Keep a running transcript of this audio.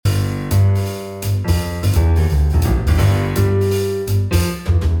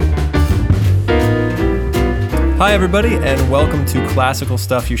Hi, everybody, and welcome to Classical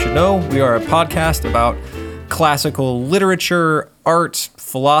Stuff You Should Know. We are a podcast about classical literature, art,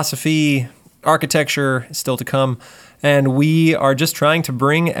 philosophy, architecture, still to come. And we are just trying to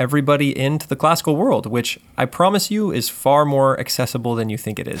bring everybody into the classical world, which I promise you is far more accessible than you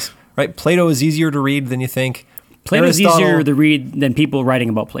think it is. Right? Plato is easier to read than you think. Plato's easier to read than people writing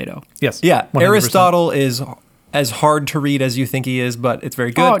about Plato. Yes. Yeah. 100%. Aristotle is as hard to read as you think he is, but it's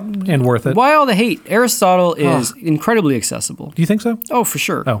very good. And worth it. Why all the hate? Aristotle is incredibly accessible. Do you think so? Oh, for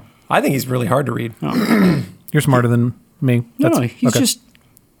sure. Oh, I think he's really hard to read. you're smarter than me. No, he's just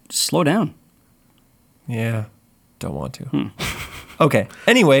slow down. Yeah. Don't want to. Okay.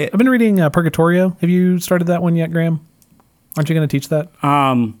 Anyway. I've been reading Purgatorio. Have you started that one yet, Graham? Aren't you going to teach that?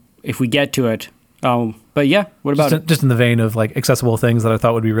 If we get to it. But yeah, what about it? Just in the vein of like accessible things that I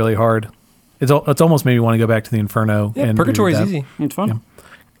thought would be really hard. It's almost made me want to go back to the Inferno. Yeah, and Purgatory is read that. easy. It's fun. Yeah.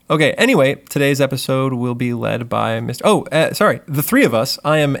 Okay, anyway, today's episode will be led by the three of us.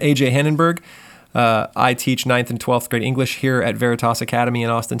 I am AJ Hannenberg. I teach 9th and 12th grade English here at Veritas Academy in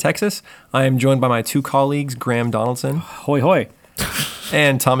Austin, Texas. I am joined by my two colleagues, Graham Donaldson. Hoy hoy.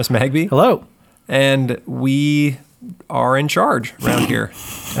 And Thomas Magby. Hello. And we are in charge around here.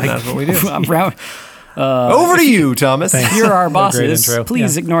 And that's what we do. Over to you, Thomas. You're our Great bosses. intro.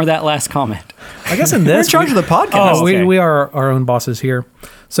 Please ignore that last comment. I guess in We're in this, charge of the podcast. okay. we are our own bosses here.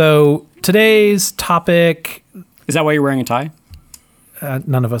 So today's topic, Is that why you're wearing a tie?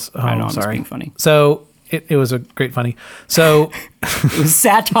 none of us. Oh, I know, I'm just sorry. being funny. So it was a great funny. So, It was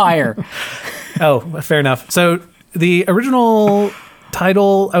satire. fair enough. So the original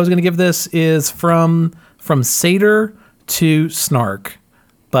title I was going to give this is from Satyr to Snark,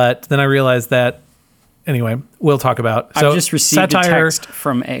 but then I realized that. Anyway, we'll talk about. So I've just received a text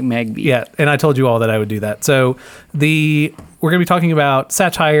from Magby. Yeah, and I told you all that I would do that. So we're going to be talking about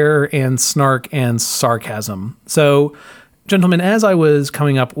satire and snark and sarcasm. So, gentlemen, as I was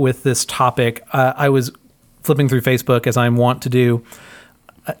coming up with this topic, I was flipping through Facebook as I'm wont to do,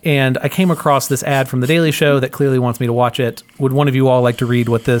 and I came across this ad from The Daily Show that clearly wants me to watch it. Would one of you all like to read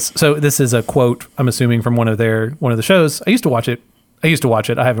what this? So this is a quote, I'm assuming, from one of the shows. I used to watch it. I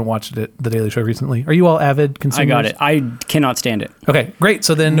haven't watched it, The Daily Show, recently. Are you all avid consumers? I got it. I cannot stand it. Okay, great.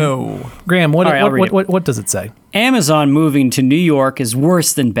 So then, No. Graham, All right, I'll read it. what does it say? Amazon moving to New York is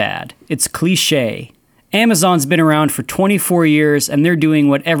worse than bad. It's cliche. Amazon's been around for 24 years, and they're doing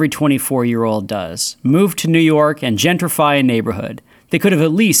what every 24-year-old does. Move to New York and gentrify a neighborhood. They could have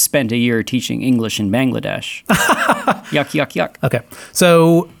at least spent a year teaching English in Bangladesh. Yuck, yuck, yuck. Okay,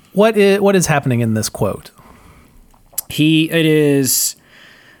 so what is happening in this quote? It's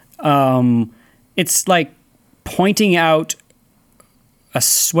like pointing out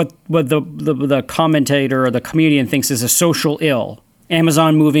what the commentator or the comedian thinks is a social ill.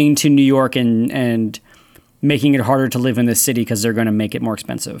 Amazon moving to New York and making it harder to live in this city because they're going to make it more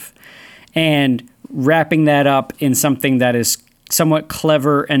expensive. And wrapping that up in something that is somewhat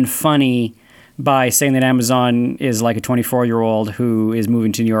clever and funny by saying that Amazon is like a 24-year-old who is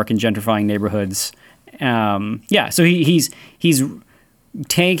moving to New York and gentrifying neighborhoods. So he's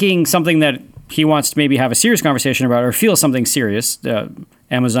taking something that he wants to maybe have a serious conversation about or feel something serious,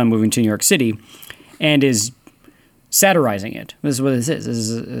 Amazon moving to New York City, and is satirizing it. This is what this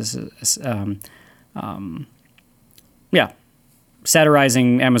is.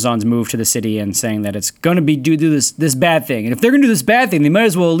 Satirizing Amazon's move to the city and saying that it's going to be do this bad thing. And if they're going to do this bad thing, they might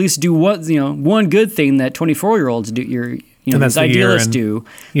as well at least do one good thing that 24-year-olds do. These idealists do.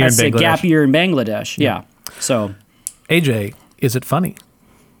 That's a gap year in Bangladesh. Yeah. So, AJ, is it funny?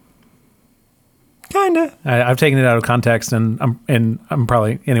 Kinda. I've taken it out of context, and I'm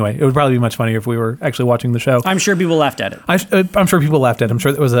probably anyway. It would probably be much funnier if we were actually watching the show. I'm sure people laughed at it. I'm sure people laughed at it. I'm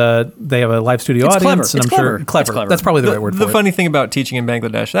sure they have a live studio audience, and I'm sure clever. That's probably the right word for it. The funny thing about teaching in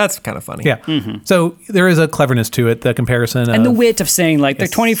Bangladesh, that's kind of funny. Yeah. Mm-hmm. So there is a cleverness to it. The comparison and the wit of saying like the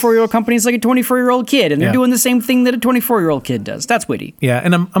 24-year-old company is like a 24-year-old kid, and they're doing the same thing that a 24-year-old kid does. That's witty. Yeah,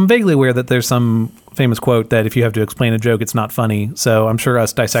 and I'm vaguely aware that there's some famous quote that if you have to explain a joke, it's not funny. So I'm sure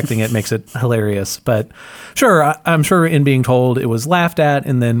us dissecting it makes it hilarious. But sure, I'm sure in being told it was laughed at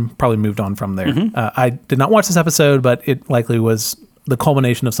and then probably moved on from there. Mm-hmm. I did not watch this episode, but it likely was the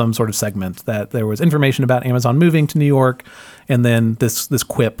culmination of some sort of segment that there was information about Amazon moving to New York, and then this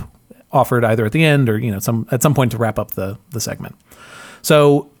quip offered either at the end or at some point to wrap up the segment.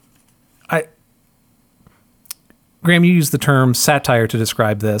 So Graham, you used the term satire to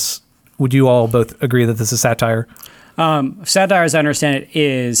describe this. Would you all both agree that this is satire? Satire, as I understand it,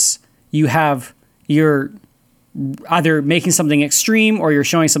 is you're either making something extreme or you're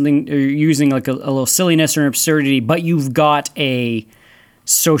showing something, or you're using like a little silliness or an absurdity, but you've got a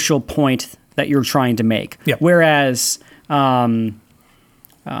social point that you're trying to make. Yep. Whereas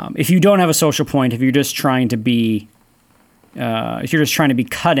if you don't have a social point, if you're just trying to be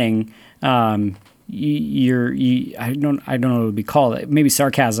cutting, I don't know what it would be called. Maybe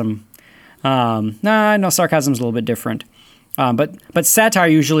sarcasm. No, sarcasm's a little bit different. But satire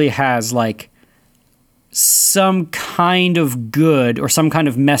usually has like some kind of good or some kind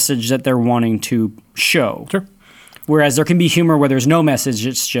of message that they're wanting to show. Sure. Whereas there can be humor where there's no message.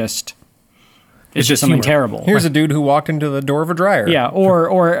 It's just something humor. terrible. Here's a dude who walked into the door of a dryer. Yeah,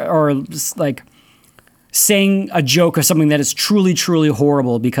 or like saying a joke of something that is truly, truly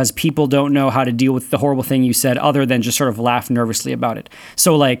horrible because people don't know how to deal with the horrible thing you said other than just sort of laugh nervously about it.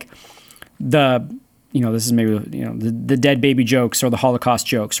 So like this is maybe, the dead baby jokes or the Holocaust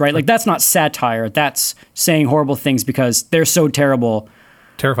jokes, right? Like that's not satire. That's saying horrible things because they're so terrible.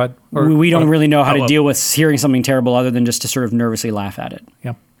 Terrified. We don't really know how to deal with hearing something terrible other than just to sort of nervously laugh at it.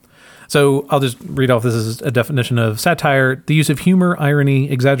 Yeah. So I'll just read off. This is a definition of satire: the use of humor,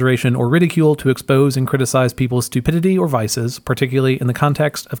 irony, exaggeration, or ridicule to expose and criticize people's stupidity or vices, particularly in the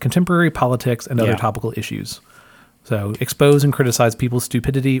context of contemporary politics and other topical issues. So expose and criticize people's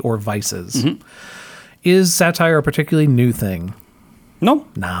stupidity or vices. Mm-hmm. Is satire a particularly new thing? No.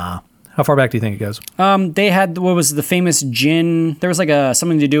 Nah. How far back do you think it goes? They had, what was the famous gin? There was like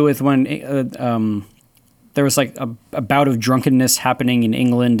something to do with when there was like a bout of drunkenness happening in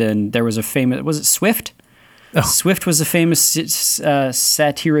England, and there was a famous, was it Swift? Oh. Swift was a famous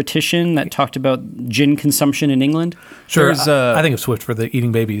satirician that talked about gin consumption in England. Sure. I think of Swift for the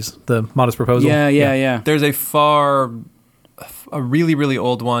Eating Babies, the Modest Proposal. Yeah. There's a really, really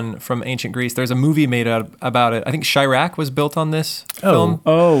old one from ancient Greece. There's a movie made about it. I think Chirac was built on this film.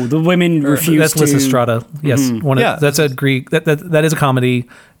 Oh, the women refused that's to... That's Lysistrata. Yes. Mm-hmm. That's a Greek... That is a comedy.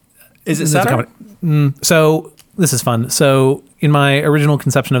 Is it satire? So this is fun. So in my original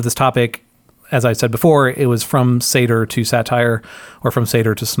conception of this topic, as I said before, it was from satyr to satire, or from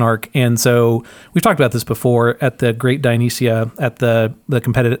satyr to snark. And so we've talked about this before. At the Great Dionysia, at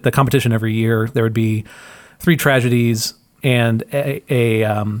the competition every year, there would be 3 tragedies and a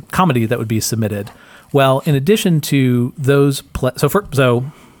comedy that would be submitted. Well, in addition to those, so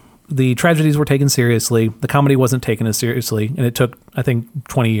the tragedies were taken seriously. The comedy wasn't taken as seriously, and it took, I think,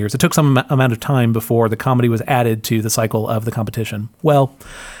 20 years. It took some amount of time before the comedy was added to the cycle of the competition. Well,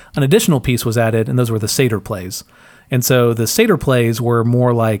 an additional piece was added, and those were the satyr plays. And so the satyr plays were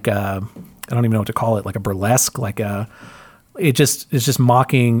more like, I don't even know what to call it, like a burlesque, like a... It's just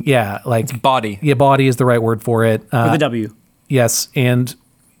mocking, like... It's body. Yeah, body is the right word for it. With a W. Yes, and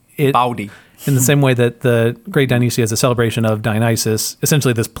it... Bawdy. In the same way that the Great Dionysia is a celebration of Dionysus,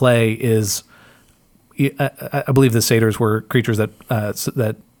 essentially this play is... I believe the satyrs were creatures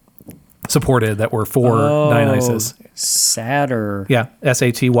that supported, that were for Dionysus. Satyr. Yeah,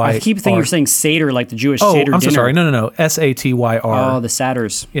 S-A-T-Y-R. I keep thinking you're saying satyr, like the Jewish satyr I'm dinner. so sorry. No. S-A-T-Y-R. Oh, the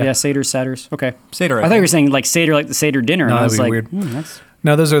satyrs. Yeah, satyrs. Okay. Satyr. I thought you were saying like satyr, like the satyr dinner. No, and I was that'd be like, weird.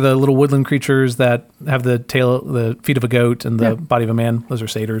 No, those are the little woodland creatures that have the feet of a goat and the body of a man. Those are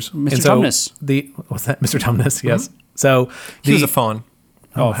satyrs. Mr. And so Tumnus. What's that? Mr. Tumnus, yes. So he was a faun.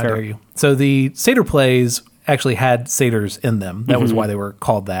 Oh, how dare you. So the satyr plays actually had satyrs in them. That was why they were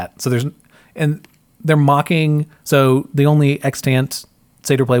called that. So they're mocking. So the only extant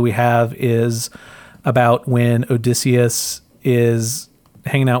satyr play we have is about when Odysseus is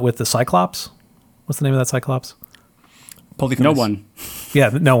hanging out with the Cyclops. What's the name of that Cyclops? Polyphemus. No one. Yeah,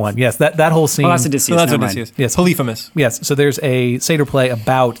 no one. Yes, that whole scene. Oh, that's Odysseus. So that's Never Odysseus. mind. Yes. Polyphemus. Yes, so there's a satyr play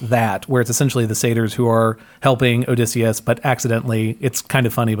about that, where it's essentially the satyrs who are helping Odysseus, but accidentally. It's kind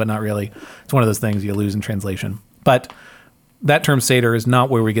of funny, but not really. It's one of those things you lose in translation. But that term satyr is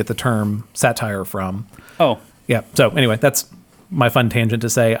not where we get the term satire from. Oh. Yeah, so anyway, that's my fun tangent to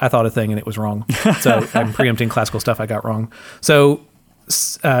say I thought a thing and it was wrong. So I'm preempting classical stuff I got wrong. So,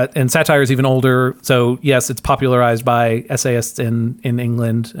 and satire is even older. So yes, it's popularized by essayists in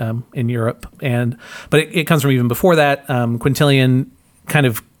England, in Europe, but it comes from even before that. Quintilian kind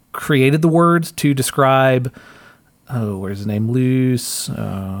of created the word to describe. Oh, where's his name? Luce.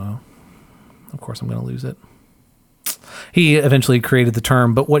 Of course, I'm going to lose it. He eventually created the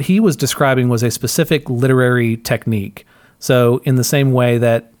term, but what he was describing was a specific literary technique. So in the same way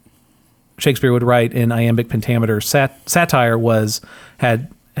that Shakespeare would write in iambic pentameter, satire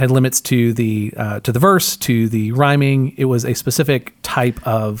had limits to the verse, to the rhyming. It was a specific type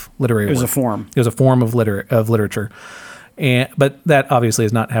of literary work. It was a form. It was a form of literature. But that obviously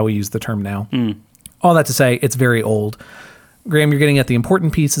is not how we use the term now. All that to say, it's very old. Graham, you're getting at the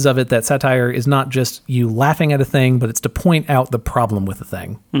important pieces of it, that satire is not just you laughing at a thing, but it's to point out the problem with the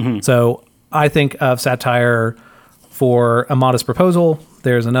thing. So I think of satire for A Modest Proposal.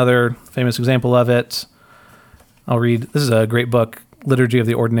 There's another famous example of it. I'll read. This is a great book, Liturgy of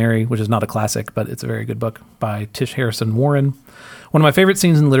the Ordinary, which is not a classic, but it's a very good book by Tish Harrison Warren. One of my favorite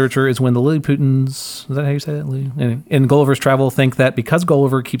scenes in literature is when the Lilliputans, is that how you say that? In Gulliver's Travel, think that because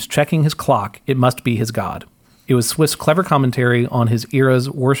Gulliver keeps checking his clock, it must be his god. It was Swift's clever commentary on his era's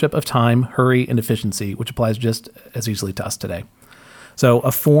worship of time, hurry, and efficiency, which applies just as easily to us today. So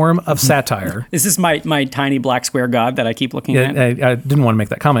a form of satire. Is this my tiny black square god that I keep looking at? I didn't want to make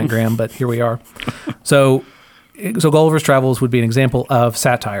that comment, Graham, but here we are. So Gulliver's Travels would be an example of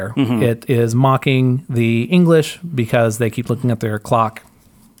satire. It is mocking the English because they keep looking at their clock.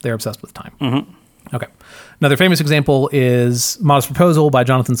 They're obsessed with time. Okay. Another famous example is Modest Proposal by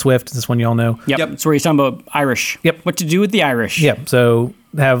Jonathan Swift. This one you all know. Yep. It's where he's talking about Irish. Yep. What to do with the Irish. Yep. So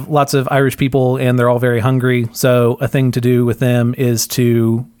have lots of Irish people and they're all very hungry. So a thing to do with them is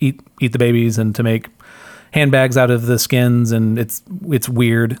to eat the babies and to make handbags out of the skins. And it's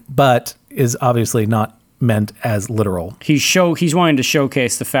weird, but is obviously not meant as literal. He's wanting to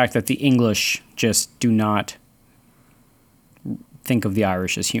showcase the fact that the English just do not think of the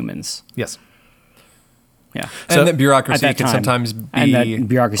Irish as humans. Yes. Yeah. And that bureaucracy can sometimes be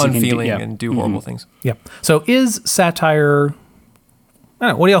unfeeling and do horrible things. Yeah. So is satire, I don't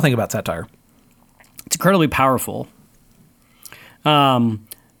know, what do y'all think about satire? It's incredibly powerful. And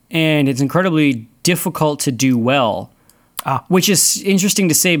it's incredibly difficult to do well. Which is interesting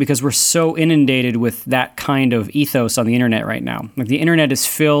to say because we're so inundated with that kind of ethos on the internet right now. Like the internet is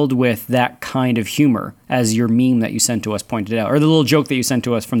filled with that kind of humor, as your meme that you sent to us pointed out, or the little joke that you sent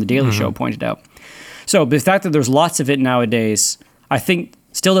to us from The Daily Show pointed out. So the fact that there's lots of it nowadays, I think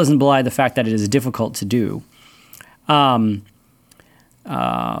still doesn't belie the fact that it is difficult to do. I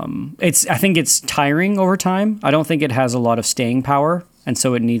think it's tiring over time. I don't think it has a lot of staying power. And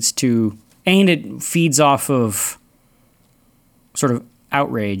so it needs to, and it feeds off of sort of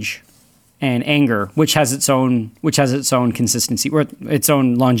outrage and anger, which has its own consistency or its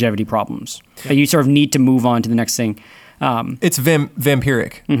own longevity problems. Yeah. You sort of need to move on to the next thing. It's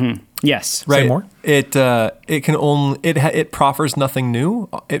vampiric. Yes. Right. Say more. It proffers nothing new.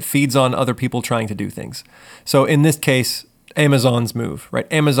 It feeds on other people trying to do things. So in this case, Amazon's move,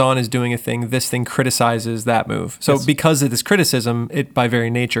 right? Amazon is doing a thing. This thing criticizes that move. So because of this criticism, it by very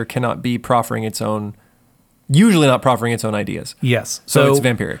nature cannot be usually not proffering its own ideas. Yes. So it's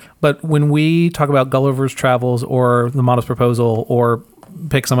vampiric. But when we talk about Gulliver's Travels or The Modest Proposal or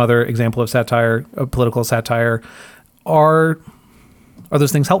pick some other example of satire, of political satire, are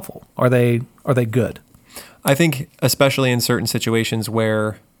those things helpful? Are they good? I think especially in certain situations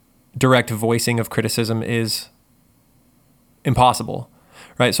where direct voicing of criticism is impossible,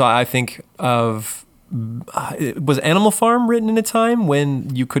 right? So I think of, was Animal Farm written in a time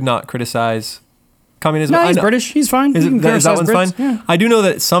when you could not criticize communism? No, he's British. He's fine. Is that one's Brits. fine? Yeah. I do know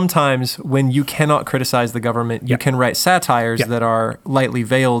that sometimes when you cannot criticize the government, you can write satires that are lightly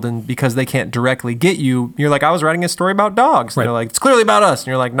veiled, and because they can't directly get you, you're like, I was writing a story about dogs. Right. They're like, it's clearly about us. And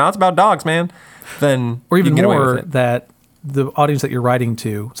you're like, no, it's about dogs, man. Then or even you can get away more with it. that the audience that you're writing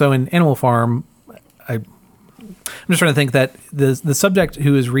to. So in Animal Farm, I'm just trying to think that the subject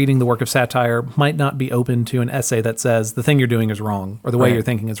who is reading the work of satire might not be open to an essay that says the thing you're doing is wrong or the way you're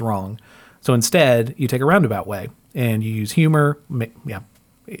thinking is wrong. So instead, you take a roundabout way and you use humor,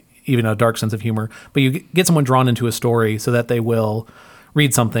 even a dark sense of humor, but you get someone drawn into a story so that they will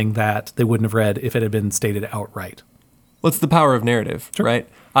read something that they wouldn't have read if it had been stated outright. Well, it's the power of narrative, right?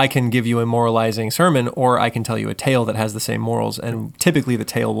 I can give you a moralizing sermon, or I can tell you a tale that has the same morals, and typically the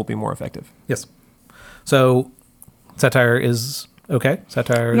tale will be more effective. Yes. So satire is okay?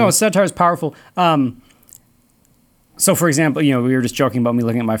 Satire is powerful. So, for example, we were just joking about me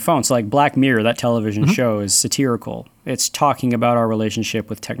looking at my phone. So, like Black Mirror, that television show is satirical. It's talking about our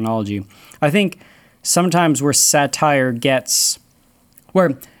relationship with technology. I think sometimes where satire gets,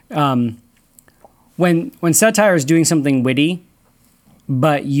 when satire is doing something witty,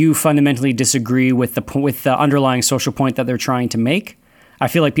 but you fundamentally disagree with the underlying social point that they're trying to make, I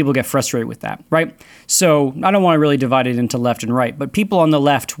feel like people get frustrated with that, right? So, I don't want to really divide it into left and right, but people on the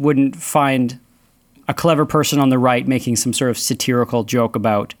left wouldn't find a clever person on the right making some sort of satirical joke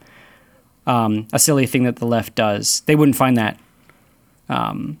about a silly thing that the left does. They wouldn't find that.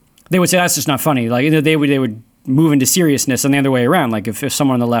 They would say that's just not funny. Like they would move into seriousness, and the other way around. Like if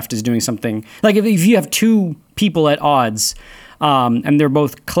someone on the left is doing something, like if you have two people at odds, and they're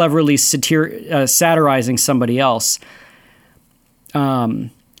both cleverly satirizing somebody else, there's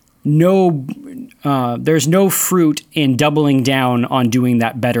no fruit in doubling down on doing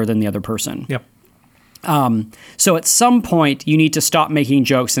that better than the other person. Yep. So at some point, you need to stop making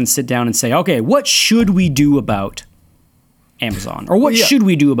jokes and sit down and say, okay, what should we do about Amazon? Or what should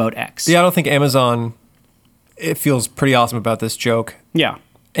we do about X? Yeah, I don't think Amazon, it feels pretty awesome about this joke. Yeah.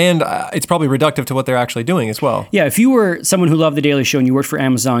 And it's probably reductive to what they're actually doing as well. Yeah, if you were someone who loved The Daily Show and you worked for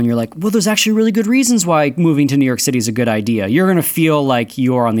Amazon, you're like, well, there's actually really good reasons why moving to New York City is a good idea. You're going to feel like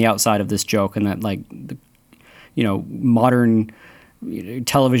you're on the outside of this joke and that, like, modern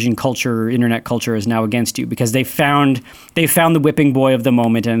television culture, internet culture is now against you because they found the whipping boy of the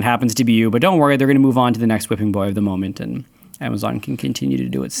moment and it happens to be you. But don't worry, they're going to move on to the next whipping boy of the moment and Amazon can continue to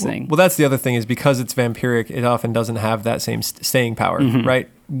do its thing. Well, that's the other thing is because it's vampiric, it often doesn't have that same staying power, right?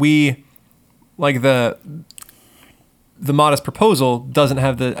 We, like the Modest Proposal doesn't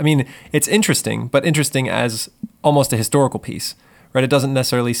have it's interesting, but interesting as almost a historical piece, right? It doesn't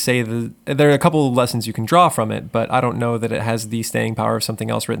necessarily say there are a couple of lessons you can draw from it, but I don't know that it has the staying power of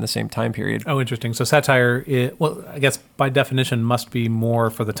something else written the same time period. Oh, interesting. So satire, I guess by definition must be more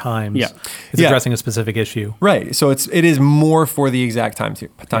for the times. Yeah. It's addressing a specific issue. Right. So it is more for the exact time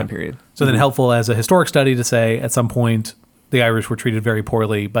period. So then helpful as a historic study to say at some point the Irish were treated very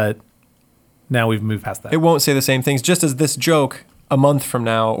poorly, but now we've moved past that. It won't say the same things, just as this joke a month from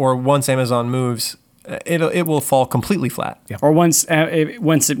now or once Amazon moves, it will fall completely flat. Yeah. Or once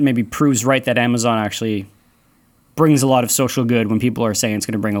it maybe proves right that Amazon actually brings a lot of social good when people are saying it's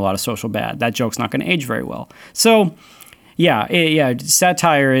going to bring a lot of social bad. That joke's not going to age very well. So,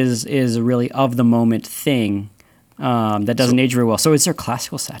 satire is a really of the moment thing that doesn't age very well. So is there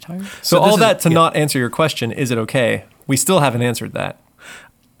classical satire? So all that to not answer your question, is it okay? We still haven't answered that.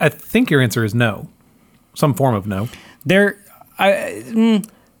 I think your answer is no. Some form of no.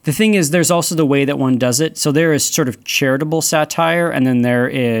 The thing is, there's also the way that one does it. So there is sort of charitable satire, and then there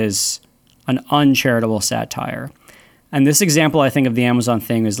is an uncharitable satire. And this example, I think, of the Amazon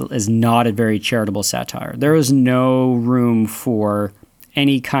thing is not a very charitable satire. There is no room for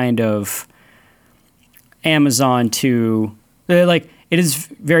any kind of Amazon to, it is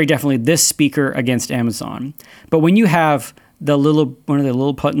very definitely this speaker against Amazon. But when you have one of the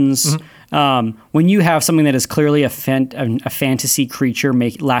little puttons, when you have something that is clearly a fantasy creature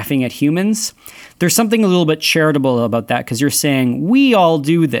laughing at humans, there's something a little bit charitable about that because you're saying, we all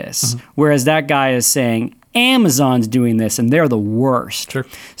do this. Whereas that guy is saying, Amazon's doing this and they're the worst. Sure.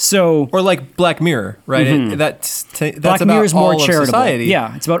 So, or like Black Mirror, right? That's Black about Mirror is more all of charitable. society.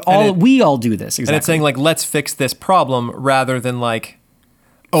 Yeah, it's about all. We all do this. Exactly. And it's saying like, let's fix this problem rather than like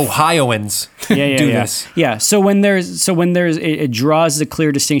Ohioans do this. Yeah. So when there's it draws the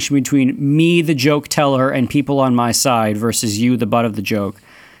clear distinction between me, the joke teller, and people on my side versus you, the butt of the joke.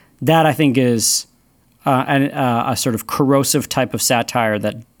 That I think is a sort of corrosive type of satire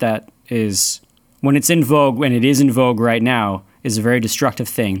that is, when it's in vogue, when it is in vogue right now, is a very destructive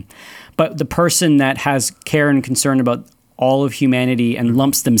thing. But the person that has care and concern about all of humanity and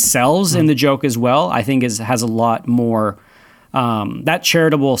lumps themselves in the joke as well, I think has a lot more. That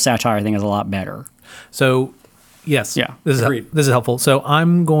charitable satire, I think, is a lot better. So, yes, Yeah. this is helpful. So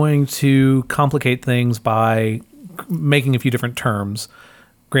I'm going to complicate things by making a few different terms.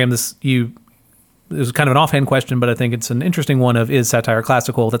 Graham, this was kind of an offhand question, but I think it's an interesting one of, is satire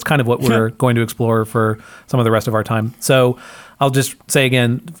classical? That's kind of what we're going to explore for some of the rest of our time. So I'll just say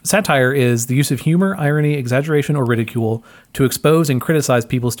again, satire is the use of humor, irony, exaggeration, or ridicule to expose and criticize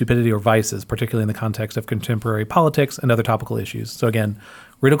people's stupidity or vices, particularly in the context of contemporary politics and other topical issues. So again,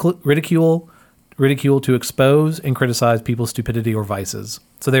 ridicule to expose and criticize people's stupidity or vices.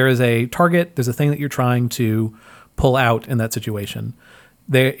 So there is a target, there's a thing that you're trying to pull out in that situation.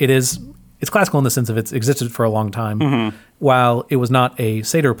 It's classical in the sense of it's existed for a long time. While it was not a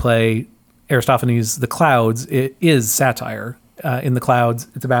satyr play, Aristophanes' The Clouds, it is satire. In The Clouds,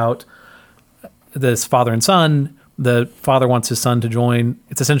 it's about this father and son. The father wants his son to join.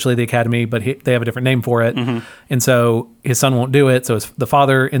 It's essentially the academy, but they have a different name for it. And so his son won't do it. So the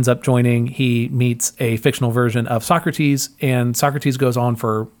father ends up joining. He meets a fictional version of Socrates, and Socrates goes on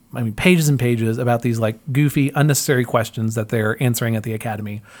for pages and pages about these like goofy, unnecessary questions that they're answering at the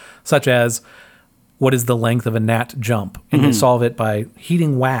academy, such as, what is the length of a gnat jump? And they solve it by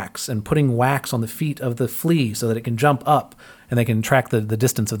heating wax and putting wax on the feet of the flea so that it can jump up and they can track the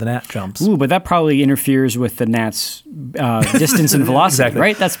distance of the gnat jumps. Ooh, but that probably interferes with the gnat's distance and velocity, Exactly.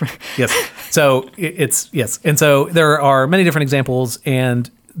 right? That's Yes. So yes. And so there are many different examples, and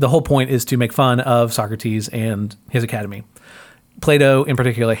the whole point is to make fun of Socrates and his academy. Plato in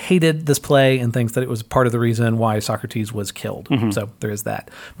particular hated this play and thinks that it was part of the reason why Socrates was killed. So there is that.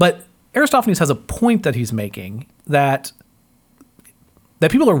 But Aristophanes has a point that he's making that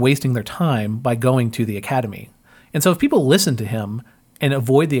people are wasting their time by going to the academy. And so if people listen to him and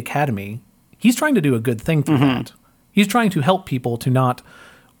avoid the academy, he's trying to do a good thing through that. He's trying to help people to not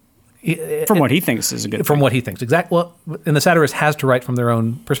From what he thinks is a good from thing. what he thinks. Exactly. Well, and the satirist has to write from their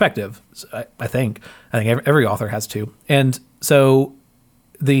own perspective. I think every author has to. And so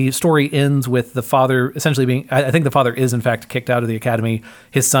the story ends with the father essentially being, I think the father is in fact kicked out of the academy.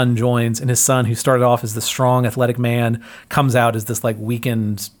 His son joins, and his son, who started off as the strong athletic man, comes out as this like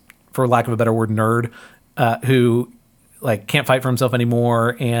weakened, for lack of a better word, nerd, who like can't fight for himself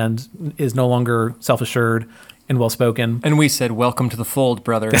anymore and is no longer self-assured and well-spoken. And we said, "Welcome to the fold,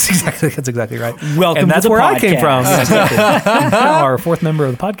 brother." That's exactly right. Welcome and that's to the where I came from. podcast. Now our fourth member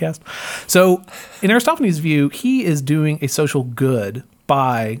of the podcast. So in Aristophanes' view, he is doing a social good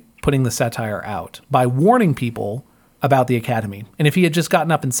by putting the satire out, by warning people about the academy. And if he had just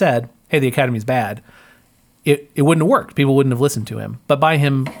gotten up and said, "Hey, the academy's bad," it wouldn't have worked. People wouldn't have listened to him. But by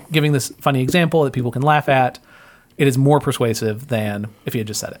him giving this funny example that people can laugh at, it is more persuasive than if he had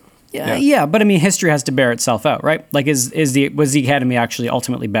just said it. Yeah, but I mean, history has to bear itself out, right? Like, was the academy actually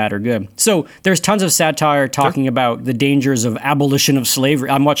ultimately bad or good? So there's tons of satire talking about the dangers of abolition of slavery.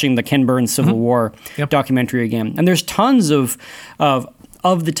 I'm watching the Ken Burns Civil War documentary again, and there's tons of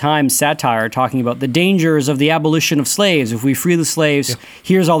the time satire talking about the dangers of the abolition of slaves. If we free the slaves,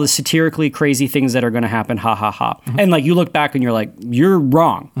 here's all the satirically crazy things that are going to happen. Ha ha ha! And like you look back and you're like, you're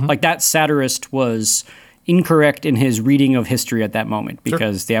wrong. Like that satirist was incorrect in his reading of history at that moment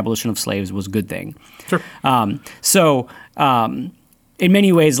because the abolition of slaves was a good thing. Sure. So in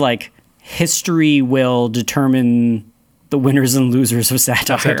many ways, like history will determine the winners and losers of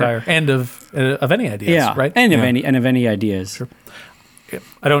satire. And of any ideas, right? And of any ideas. Sure.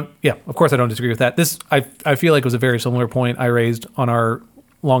 Of course I don't disagree with that. This, I feel like was a very similar point I raised on our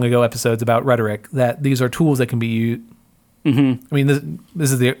long ago episodes about rhetoric, that these are tools that can be used. I mean,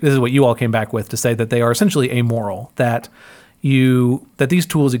 this is what you all came back with, to say that they are essentially amoral, that these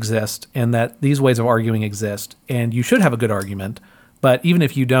tools exist and that these ways of arguing exist, and you should have a good argument. But even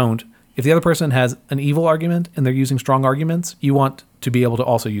if you don't, if the other person has an evil argument and they're using strong arguments, you want to be able to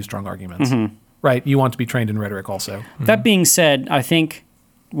also use strong arguments, right? You want to be trained in rhetoric also. That being said, I think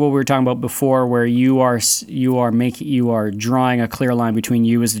what we were talking about before, where you are drawing a clear line between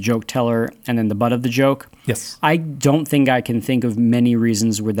you as the joke teller and then the butt of the joke. Yes. I don't think I can think of many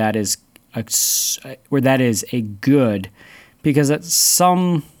reasons where that is a good, because at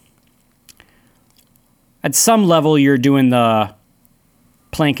some level you're doing the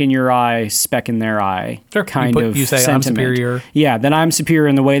plank in your eye, speck in their eye kind of you say sentiment. I'm superior. Yeah, that I'm superior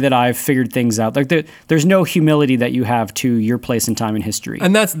in the way that I've figured things out. Like there's no humility that you have to your place and time in history.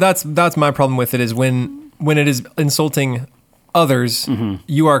 And that's my problem with it, is when it is insulting others,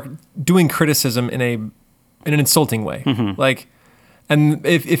 you are doing criticism in an insulting way. Like, and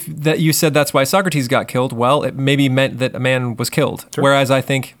if that you said that's why Socrates got killed, well, it maybe meant that a man was killed. Sure. Whereas I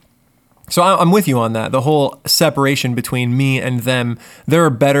think, so I'm with you on that. The whole separation between me and them, there are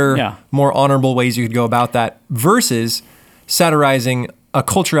better, more honorable ways you could go about that versus satirizing a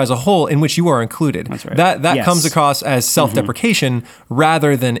culture as a whole in which you are included. That's right. That comes across as self-deprecation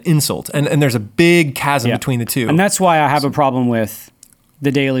rather than insult. And there's a big chasm between the two. And that's why I have a problem with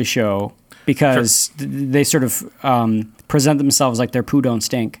The Daily Show, because they sort of present themselves like their poo don't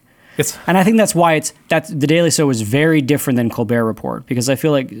stink. Yes. And I think that's why The Daily Show is very different than Colbert Report, because I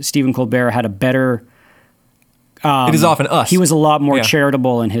feel like Stephen Colbert had a better... it is often us. He was a lot more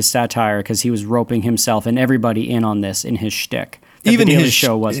charitable in his satire because he was roping himself and everybody in on this in his shtick. Even The Daily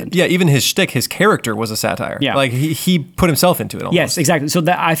Show wasn't. Yeah, even his shtick, his character was a satire. Yeah. Like he put himself into it almost. Yes, exactly. So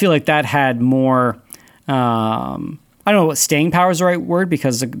I feel like that had more... I don't know what staying power is the right word,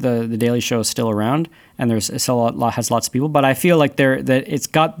 because the Daily Show is still around and has lots of people. But I feel like that it's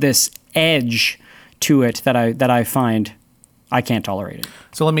got this edge to it that I find I can't tolerate it.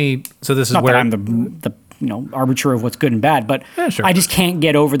 So this is not where that I'm the arbiter of what's good and bad, but I just can't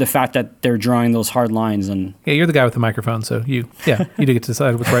get over the fact that they're drawing those hard lines. And you're the guy with the microphone, so you do get to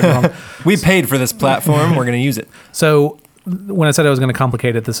decide what's right and wrong. We paid for this platform. We're going to use it. So when I said I was going to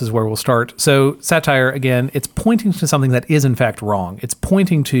complicate it, this is where we'll start. So satire, again, it's pointing to something that is in fact wrong. It's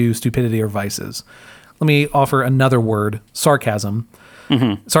pointing to stupidity or vices. Let me offer another word, sarcasm.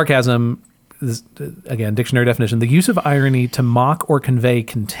 Sarcasm is, again, dictionary definition, the use of irony to mock or convey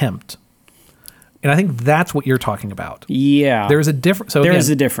contempt. And I think that's what you're talking about. Yeah. There is a difference. There is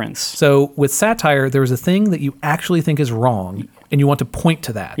a difference. So with satire, there is a thing that you actually think is wrong, and you want to point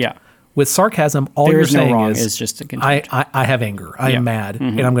to that. Yeah. With sarcasm, all you're saying is just a contempt. I have anger. I am mad,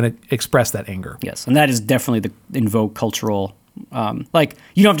 and I'm going to express that anger. Yes, and that is definitely the in vogue cultural. Like,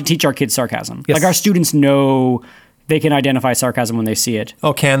 you don't have to teach our kids sarcasm. Yes. Like, our students know they can identify sarcasm when they see it.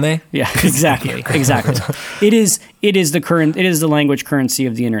 Oh, can they? Yeah, exactly. It is the language currency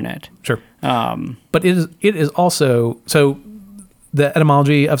of the internet. Sure. But it is also, so the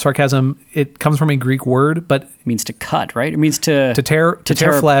etymology of sarcasm, it comes from a Greek word, but It means to cut, right? It means to tear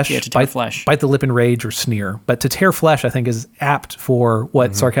flesh, Yeah, to tear bite, flesh. bite the lip in rage or sneer. But to tear flesh, I think, is apt for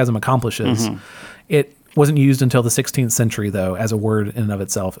what sarcasm accomplishes. It wasn't used until the 16th century, though, as a word in and of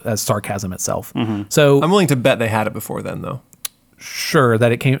itself, as sarcasm itself. So I'm willing to bet they had it before then, though. sure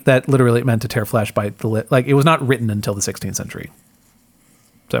that literally it meant to tear flesh, bite the lip. Like, it was not written until the 16th century.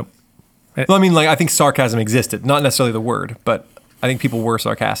 So Well, I mean, like, I think sarcasm existed, not necessarily the word, but I think people were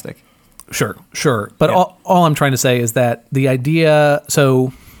sarcastic. Sure. But Yeah. all I'm trying to say is that the idea,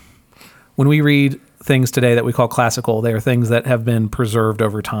 so when we read things today that we call classical, they are things that have been preserved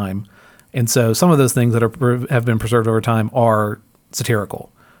over time. And so some of those things that have been preserved over time are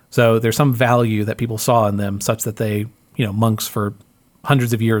satirical. So there's some value that people saw in them such that they, monks for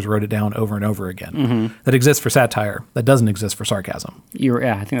hundreds of years wrote it down over and over again. That exists for satire, that doesn't exist for sarcasm.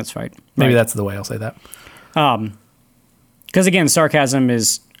 Yeah, I think that's right. Maybe Right. that's the way I'll say that. Because again, sarcasm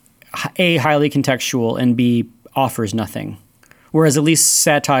is A, highly contextual, and B, offers nothing. Whereas at least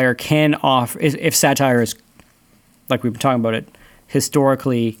satire can offer, if satire is, like we've been talking about it,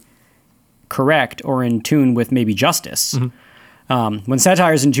 historically correct or in tune with maybe justice. When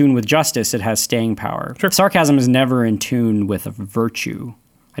satire is in tune with justice, it has staying power. Sure. Sarcasm is never in tune with a virtue,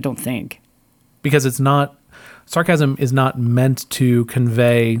 I don't think. Because sarcasm is not meant to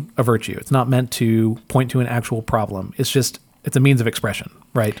convey a virtue. It's not meant to point to an actual problem. It's a means of expression,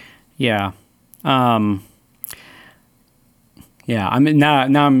 right? Yeah. Yeah, I'm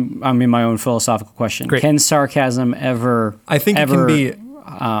in my own philosophical question. Great. Can sarcasm ever I think it can be.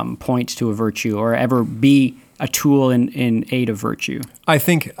 point to a virtue or ever be a tool in aid of virtue? I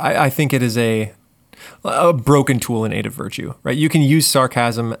think it is a broken tool in aid of virtue, right? You can use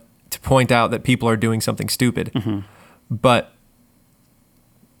sarcasm to point out that people are doing something stupid, but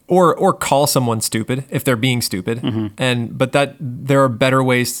or call someone stupid if they're being stupid, but that there are better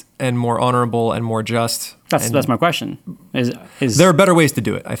ways and more honorable and more just. That's my question. Is There are better ways to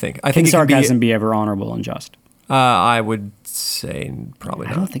do it. I think. I can think it can sarcasm be ever honorable and just? I would say probably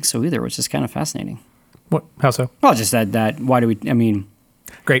I not. don't think so either, which is kind of fascinating. What? How so? Well, just that why do we? I mean,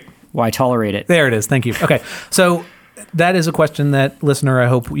 Great. why tolerate it? There it is. Thank you. Okay. So that is a question that, listener, I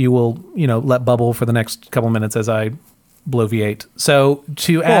hope you will, let bubble for the next couple minutes as I bloviate. So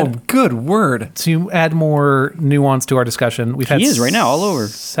to add good word. more nuance to our discussion, we've had He is right now all over.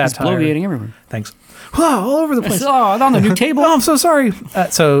 He's satire. bloviating everywhere. Thanks. Wow, all over the place. Oh, on the new table. Oh, I'm so sorry.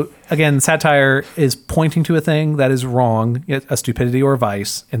 So again, satire is pointing to a thing that is wrong, a stupidity or a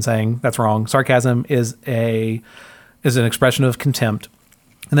vice, and saying that's wrong. Sarcasm is an expression of contempt.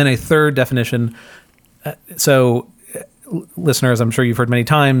 And then a third definition. Listeners, I'm sure you've heard many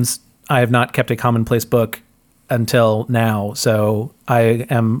times, I have not kept a commonplace book until now. So I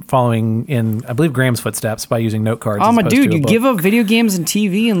am following in, I believe, Graham's footsteps by using note cards. Oh, as my opposed dude! to a You book. give up video games and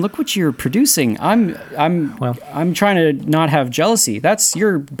TV, and look what you're producing. I'm trying to not have jealousy. That's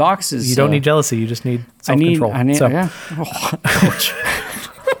your boxes. You don't need jealousy. You just need self-control. I need. So, Yeah. Oh, ouch.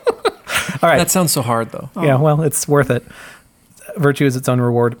 all right. That sounds so hard, though. Yeah, well, it's worth it. Virtue is its own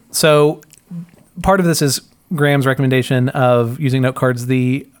reward. So part of this is Graham's recommendation of using note cards.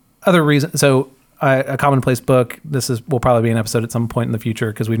 The other reason, a commonplace book, will probably be an episode at some point in the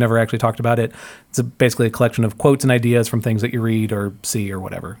future because we've never actually talked about it. It's basically a collection of quotes and ideas from things that you read or see or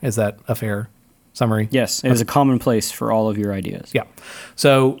whatever. Is that a fair summary? Yes, it is a commonplace for all of your ideas. Yeah.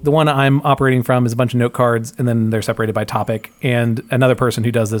 So the one I'm operating from is a bunch of note cards, and then they're separated by topic. And another person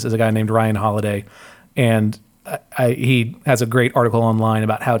who does this is a guy named Ryan Holiday. And he has a great article online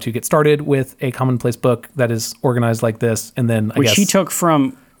about how to get started with a commonplace book that is organized like this. And then Which he took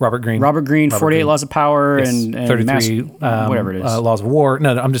from Robert Greene. 48 Laws of Power, Yes, and 33 whatever it is. Laws of War.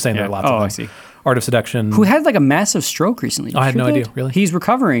 No, I'm just saying there are lots of them. I see. Art of Seduction. Who had like a massive stroke recently. Did I you had hear no that? idea, really? He's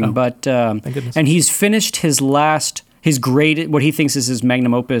recovering, but thank goodness. and he's finished his great, what he thinks is his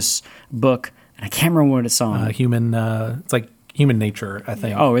magnum opus book, and I can't remember what it's on. it's like Human Nature, I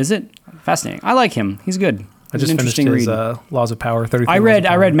think. Oh, is it? Fascinating. I like him. He's good. I He's just an finished interesting his read. Laws of Power, 33 I Laws read of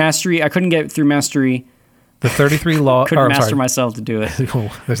Power. Mastery. I couldn't get through Mastery. The 33 Laws. Couldn't master myself to do it.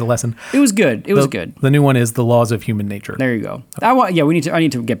 Oh, there's a lesson. It was good. It was good. The new one is The Laws of Human Nature. There you go. I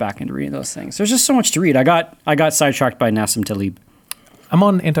need to get back into reading those things. There's just so much to read. I got sidetracked by Nassim Taleb. I'm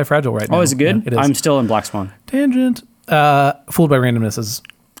on Anti-Fragile right now. Oh, is it good? Yeah, it is. I'm still in Black Swan. Tangent. Fooled by Randomness is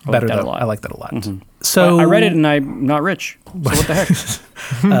better that a though. lot. I like that a lot. So I read it and I'm not rich. So what the heck?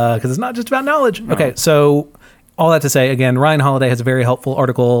 because it's not just about knowledge. Okay, so all that to say, again, Ryan Holiday has a very helpful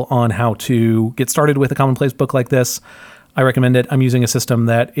article on how to get started with a commonplace book like this. I recommend it. I'm using a system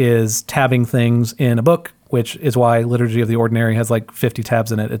that is tabbing things in a book, which is why Liturgy of the Ordinary has like 50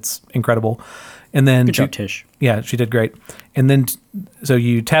 tabs in it. It's incredible. And then Good job, Tish. Yeah, she did great. And then, so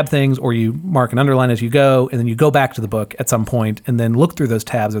you tab things or you mark and underline as you go, and then you go back to the book at some point and then look through those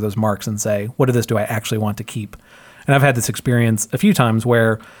tabs or those marks and say, what of this do I actually want to keep? And I've had this experience a few times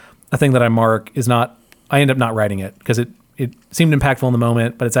where a thing that I mark is not, I end up not writing it because it seemed impactful in the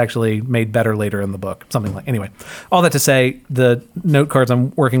moment, but it's actually made better later in the book. Something like, anyway, all that to say, the note cards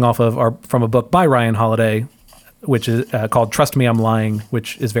I'm working off of are from a book by Ryan Holiday, which is called Trust Me, I'm Lying,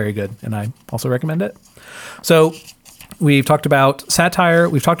 which is very good, and I also recommend it. So we've talked about satire,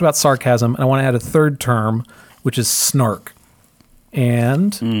 we've talked about sarcasm, and I want to add a third term, which is snark.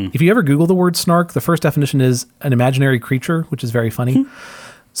 And if you ever Google the word snark, the first definition is an imaginary creature, which is very funny.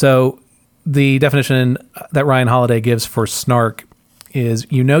 So the definition that Ryan Holiday gives for snark is,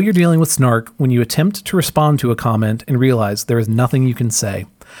 you know you're dealing with snark when you attempt to respond to a comment and realize there is nothing you can say.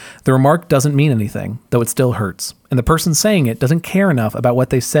 The remark doesn't mean anything, though it still hurts. And the person saying it doesn't care enough about what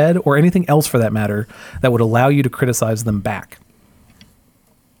they said or anything else for that matter that would allow you to criticize them back.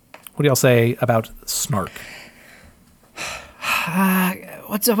 What do y'all say about snark?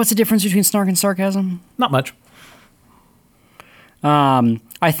 What's the difference between snark and sarcasm? Not much.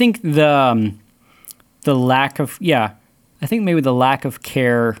 I think the lack of I think maybe the lack of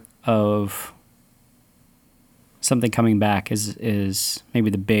care of something coming back is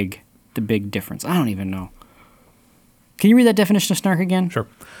maybe the big difference. I don't even know. Can you read that definition of snark again? Sure.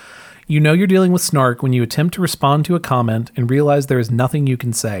 You know you're dealing with snark when you attempt to respond to a comment and realize there is nothing you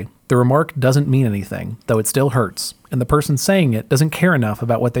can say. The remark doesn't mean anything, though it still hurts, and the person saying it doesn't care enough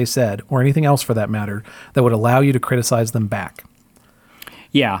about what they said, or anything else for that matter, that would allow you to criticize them back.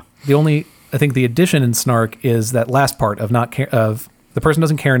 Yeah. I think the addition in snark is that last part of the person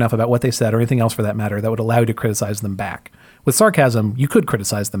doesn't care enough about what they said or anything else for that matter that would allow you to criticize them back. With sarcasm, you could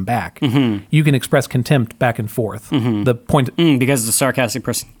criticize them back. Mm-hmm. You can express contempt back and forth. Mm-hmm. The point because the sarcastic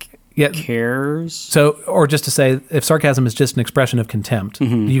person cares. So, or just to say, if sarcasm is just an expression of contempt,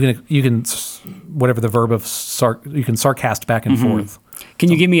 you can whatever the verb of you can sarcast back and forth.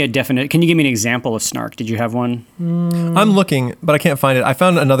 Can you give me Can you give me an example of snark? Did you have one? I'm looking, but I can't find it. I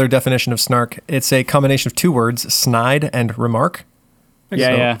found another definition of snark. It's a combination of two words, snide and remark.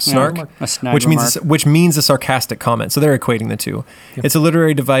 Snark, a snide which means a sarcastic comment. So they're equating the two. Yep. It's a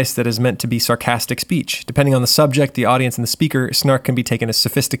literary device that is meant to be sarcastic speech. Depending on the subject, the audience, and the speaker, snark can be taken as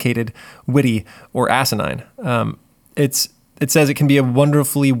sophisticated, witty, or asinine. It says it can be a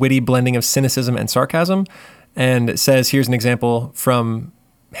wonderfully witty blending of cynicism and sarcasm. And it says, here's an example from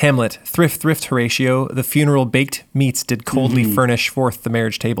Hamlet. Thrift, Horatio, the funeral baked meats did coldly furnish forth the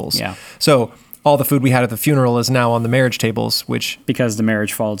marriage tables. Yeah. So all the food we had at the funeral is now on the marriage tables, because the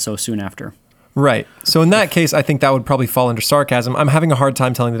marriage followed so soon after. Right. So in that case, I think that would probably fall under sarcasm. I'm having a hard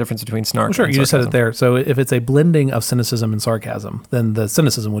time telling the difference between snark and sarcasm. You just said it there. So if it's a blending of cynicism and sarcasm, then the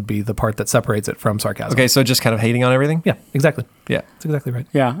cynicism would be the part that separates it from sarcasm. Okay, so just kind of hating on everything? Yeah, exactly. Yeah. That's exactly right.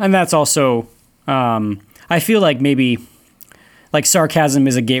 Yeah, and that's also, I feel like maybe sarcasm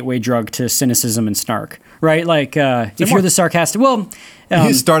is a gateway drug to cynicism and snark, right? Like if you're the sarcastic, you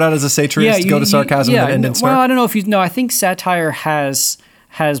start out as a satirist, go to sarcasm, and then end in snark? Well, I don't know if you know. I think satire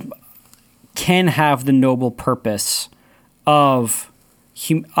can have the noble purpose of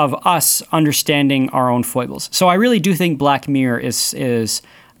us understanding our own foibles. So I really do think Black Mirror is a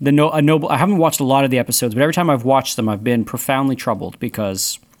noble. I haven't watched a lot of the episodes, but every time I've watched them, I've been profoundly troubled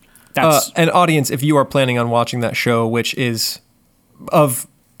because that's an audience. If you are planning on watching that show, which is of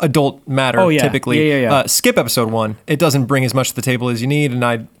adult matter, typically, skip episode 1. It doesn't bring as much to the table as you need, and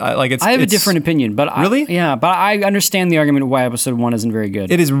I have a different opinion, but really, but I understand the argument of why episode 1 isn't very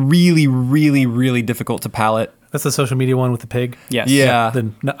good. It is really, really, really difficult to palate. That's the social media one with the pig. Yes. Yeah.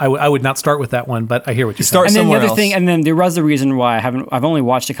 Then I would not start with that one, but I hear what you're saying. And then the other thing, and then there was the reason why I've only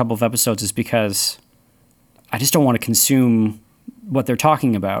watched a couple of episodes is because I just don't want to consume what they're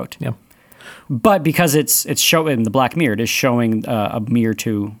talking about. Yeah. But because it's showing the Black Mirror, it is showing a mirror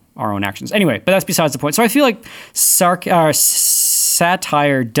to our own actions. Anyway, but that's besides the point. So I feel like satire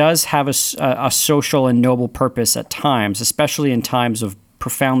does have a social and noble purpose at times, especially in times of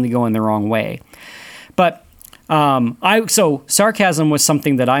profoundly going the wrong way. But so sarcasm was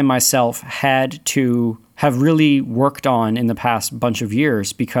something that I myself had to have really worked on in the past bunch of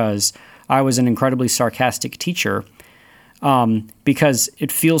years because I was an incredibly sarcastic teacher. Because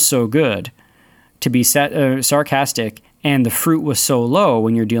it feels so good to be sarcastic, and the fruit was so low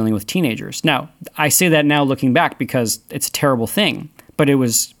when you're dealing with teenagers. Now, I say that now looking back because it's a terrible thing, but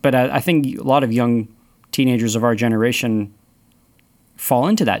I think a lot of young teenagers of our generation fall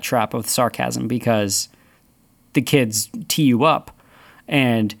into that trap of sarcasm because the kids tee you up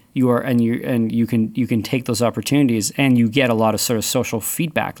and you can take those opportunities, and you get a lot of sort of social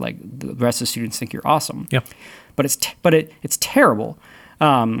feedback. Like the rest of the students think you're awesome. Yeah. But it's terrible.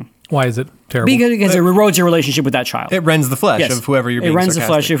 Why is it terrible? Because it erodes your relationship with that child. It rends the flesh of whoever you're being sarcastic. It rends the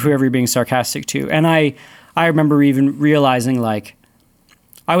flesh of whoever you're being sarcastic to. And I remember even realizing, like,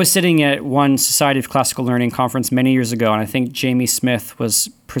 I was sitting at one Society of Classical Learning conference many years ago, and I think Jamie Smith was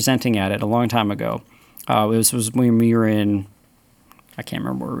presenting at it a long time ago. It was when we were in, I can't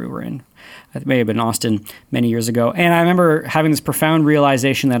remember where we were in. It may have been Austin many years ago. And I remember having this profound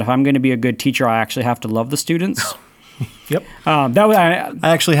realization that if I'm going to be a good teacher, I actually have to love the students. Yep. I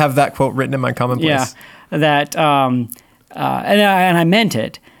actually have that quote written in my commonplace. Yeah, that, and I meant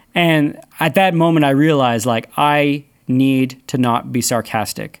it. And at that moment, I realized, like, I need to not be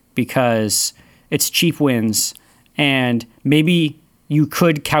sarcastic because it's cheap wins. And maybe you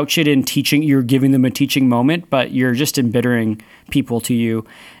could couch it in teaching, you're giving them a teaching moment, but you're just embittering people to you.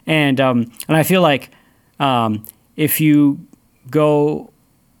 And I feel like if you go,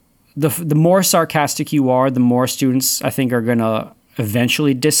 the more sarcastic you are, the more students I think are going to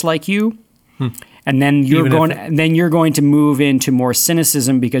eventually dislike you. And then you're going to move into more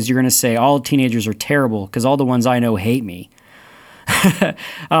cynicism because you're going to say all teenagers are terrible because all the ones I know hate me.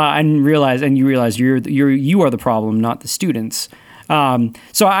 and you realize you are the problem, not the students.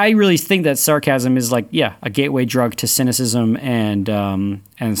 So I really think that sarcasm is like, a gateway drug to cynicism and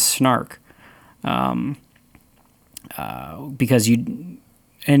snark. Because you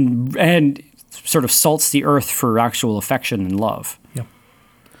and sort of salts the earth for actual affection and love. Yeah.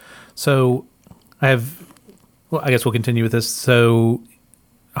 So I guess we'll continue with this. So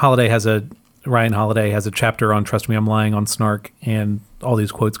Ryan Holiday has a chapter on Trust Me, I'm Lying on snark, and all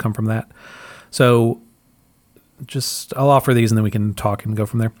these quotes come from that. So I'll offer these and then we can talk and go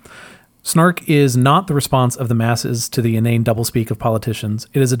from there. Snark is not the response of the masses to the inane doublespeak of politicians.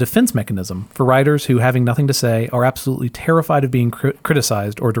 It is a defense mechanism for writers who, having nothing to say, are absolutely terrified of being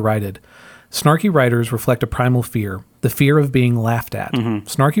criticized or derided. Snarky writers reflect a primal fear, the fear of being laughed at. Mm-hmm.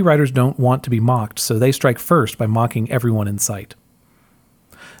 Snarky writers don't want to be mocked, so they strike first by mocking everyone in sight.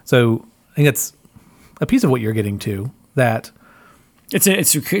 So I think it's a piece of what you're getting to, that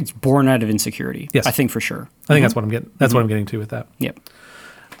it's born out of insecurity. Yes. I think for sure. I think that's what I'm getting. That's what I'm getting to with that. Yep.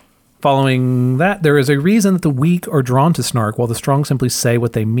 Following that, there is a reason that the weak are drawn to snark while the strong simply say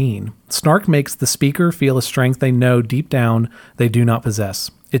what they mean. Snark makes the speaker feel a strength they know deep down they do not possess.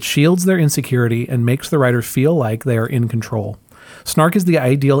 It shields their insecurity and makes the writer feel like they are in control. Snark is the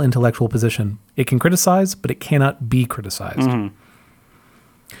ideal intellectual position. It can criticize, but it cannot be criticized. Mm-hmm.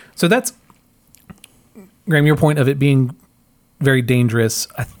 So that's, Graham, your point of it being very dangerous,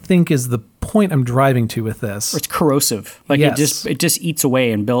 I think, is the point I'm driving to with this. It's corrosive. Like, yes. it just eats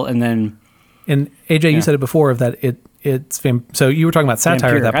away and then. And AJ, you said it before of that so you were talking about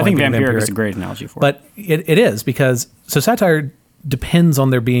satire at that point. I think vampiric is a great analogy for it. But it is, because satire depends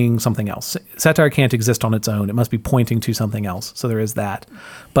on there being something else. Satire can't exist on its own. It must be pointing to something else. So there is that.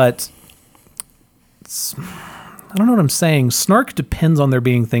 But I don't know what I'm saying. Snark depends on there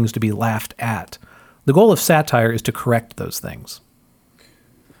being things to be laughed at. The goal of satire is to correct those things.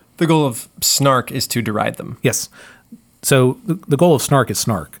 The goal of snark is to deride them. Yes. So the goal of snark is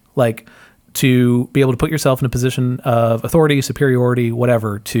snark. Like, to be able to put yourself in a position of authority, superiority,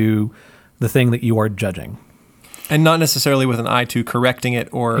 whatever, to the thing that you are judging. And not necessarily with an eye to correcting it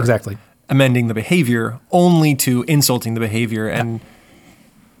or exactly amending the behavior, only to insulting the behavior and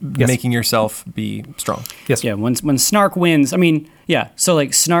making yourself be strong. Yes. Yeah, when snark wins, so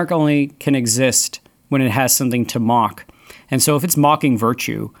like snark only can exist when it has something to mock. And so if it's mocking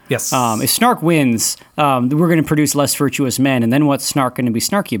virtue, yes. If snark wins, we're going to produce less virtuous men. And then what's snark going to be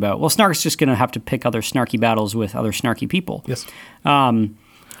snarky about? Well, snark's just going to have to pick other snarky battles with other snarky people. Yes.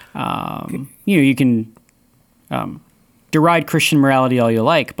 You can deride Christian morality all you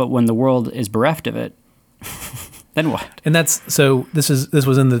like, but when the world is bereft of it, then what? And this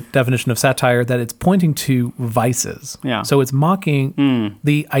was in the definition of satire, that it's pointing to vices. Yeah. So it's mocking.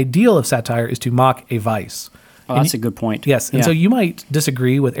 The ideal of satire is to mock a vice. Oh, that's a good point. Yes. And so you might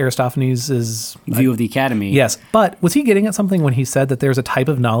disagree with Aristophanes' view of the academy. Yes. But was he getting at something when he said that there's a type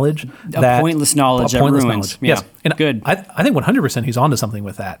of knowledge pointless knowledge that ruins? Yeah. Yes. And good. I think 100% he's onto something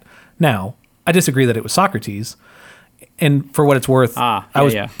with that. Now, I disagree that it was Socrates. And for what it's worth, I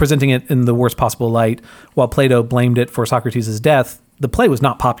was presenting it in the worst possible light. While Plato blamed it for Socrates' death, the play was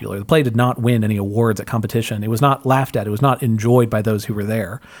not popular. The play did not win any awards at competition. It was not laughed at. It was not enjoyed by those who were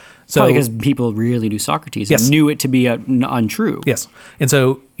there. So Probably because people really knew Socrates Yes. and knew it to be untrue. yes, and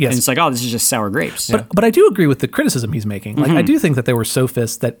so yes, And it's like, oh, this is just sour grapes. but I do agree with the criticism he's making. Like I do think that there were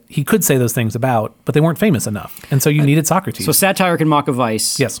sophists that he could say those things about, but they weren't famous enough, and so you needed Socrates. So satire can mock a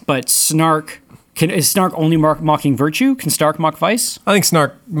vice. Yes. But snark is snark only mocking virtue? Can snark mock vice? I think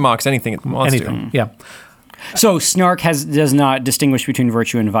snark mocks anything it wants Anything, to. yeah. So snark does not distinguish between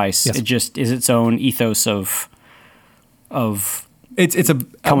virtue and vice. Yes. It just is its own ethos of It's a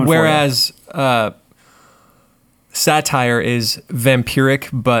Coming for whereas satire is vampiric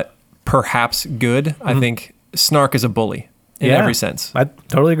but perhaps good. I think snark is a bully in Yeah. every sense. I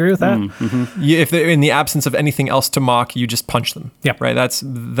totally agree with that. If they're in the absence of anything else to mock, you just punch them. Yeah. Right.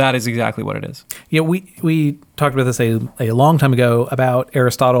 That is exactly what it is. Yeah, we talked about this a long time ago about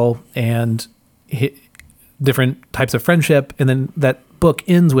Aristotle and different types of friendship, and then that book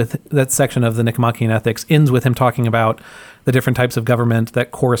ends with that section of the Nicomachean Ethics ends with him talking about the different types of government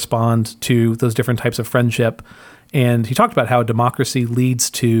that correspond to those different types of friendship, and he talked about how democracy leads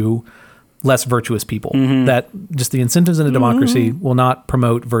to less virtuous people. That just the incentives in a democracy will not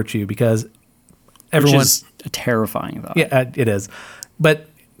promote virtue because everyone. which is a terrifying thought. Yeah, it is. But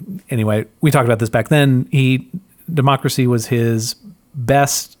anyway, we talked about this back then. Democracy was his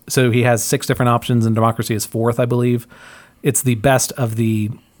best. So he has 6 different options, and democracy is 4th, I believe. It's the best of the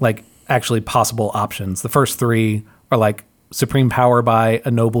actually possible options. The first 3 are like supreme power by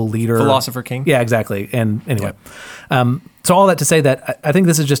a noble leader, Philosopher king. Yeah, exactly. And anyway, so all that to say that I think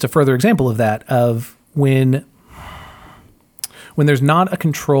this is just a further example of that, of when there's not a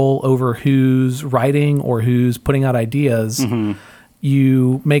control over who's writing or who's putting out ideas,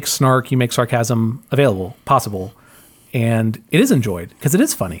 you make snark, you make sarcasm possible. And it is enjoyed because it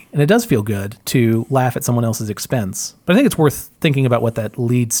is funny and it does feel good to laugh at someone else's expense. But I think it's worth thinking about what that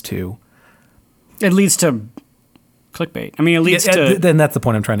leads to. It leads to clickbait. I mean, it leads Yeah, to then that's the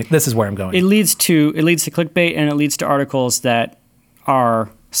point I'm trying to. This is where I'm going. it leads to clickbait, and it leads to articles that are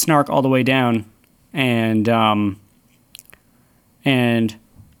snark all the way down, and it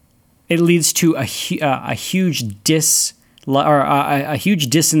leads to a huge a huge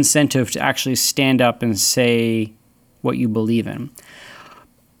disincentive to actually stand up and say what you believe in.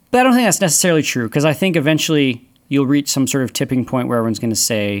 But I don't think that's necessarily true, because I think eventually you'll reach some sort of tipping point where everyone's going to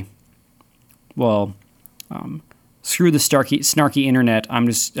say, well, screw the snarky internet. I'm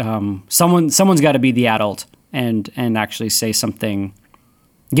just someone's got to be the adult and actually say something,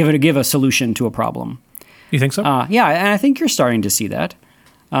 give a solution to a problem. You think so? Yeah, and I think you're starting to see that.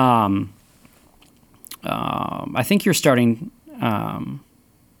 I think you're starting. But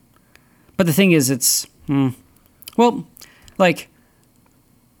the thing is, it's well, like,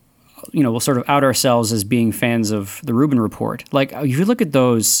 we'll sort of out ourselves as being fans of the Rubin Report. Like, if you look at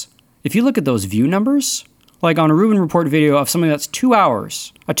those view numbers, like on a Rubin Report video of something that's 2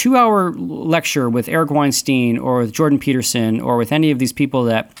 hours, a 2-hour lecture with Eric Weinstein or with Jordan Peterson or with any of these people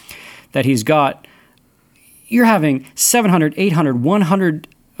that he's got, you're having 700, 800, 100,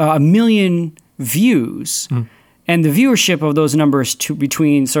 a million views. And the viewership of those numbers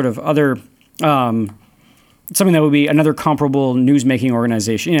between sort of other, something that would be another comparable news-making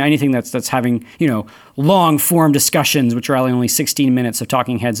organization, anything that's having, long form discussions, which are only 16 minutes of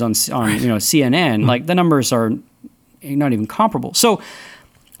talking heads on CNN, like the numbers are not even comparable. So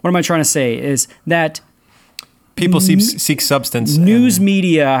what am I trying to say is that People seek substance. news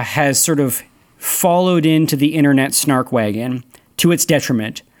media has sort of followed into the internet snark wagon to its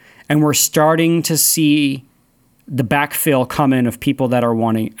detriment, and we're starting to see the backfill come in of people that are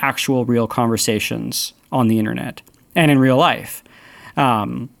wanting actual real conversations on the internet and in real life.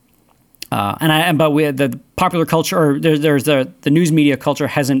 But the popular culture, or there's the news media culture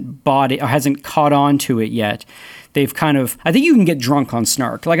hasn't bought it or hasn't caught on to it yet. They've kind of, I think you can get drunk on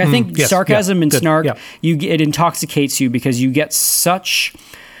snark. Like, I think yes, sarcasm yeah, and good, snark, yeah. it intoxicates you because you get such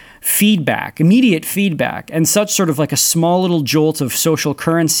immediate feedback, and such sort of like a small little jolt of social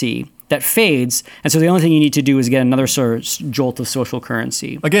currency that fades. And so the only thing you need to do is get another sort of jolt of social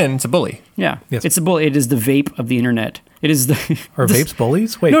currency. Again, it's a bully. Yeah. Yes. It's a bully. It is the vape of the internet. It is the... Are vapes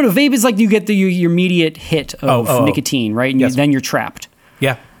bullies? Wait. No, vape is like you get your immediate hit of nicotine, right? And Yes. then you're trapped.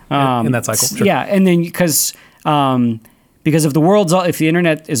 Yeah. In that cycle. Sure. Yeah, and then because if the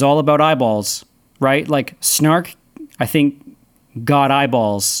internet is all about eyeballs, right? Like snark, I think, got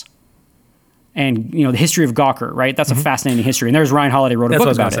eyeballs. And, the history of Gawker, right? That's a fascinating history. And there's Ryan Holiday wrote a That's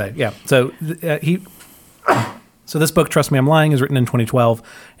book what I was about going it. to say. Yeah. So this book, Trust Me, I'm Lying, is written in 2012,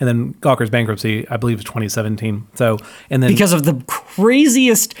 and then Gawker's bankruptcy, I believe, is 2017. So, and then Because of the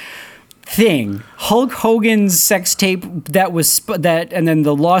craziest thing. Hulk Hogan's sex tape that was and then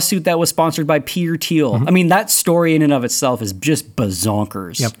the lawsuit that was sponsored by Peter Thiel. I mean, that story in and of itself is just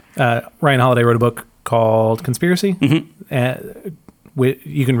bazonkers. Yep. Ryan Holiday wrote a book called Conspiracy.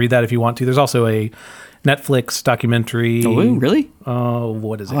 You can read that if you want to. There's also a Netflix documentary. Oh, really?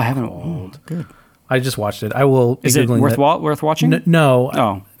 What is it? I haven't. called? Oh, good. I just watched it. I will. Is it worth watching? No.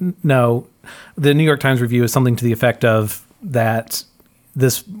 Oh. No. The New York Times review is something to the effect of that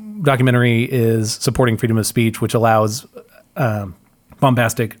this documentary is supporting freedom of speech, which allows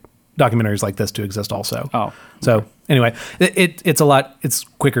bombastic documentaries like this to exist also. Oh. So anyway, it's a lot. It's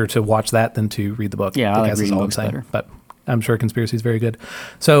quicker to watch that than to read the book. Yeah, I like guess is reading all I'm books saying. better. But I'm sure Conspiracy is very good.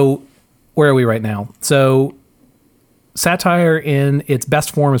 So where are we right now? So satire in its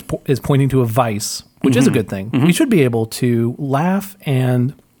best form is pointing to a vice, which is a good thing. We should be able to laugh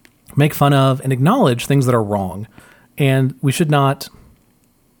and make fun of and acknowledge things that are wrong. And we should not,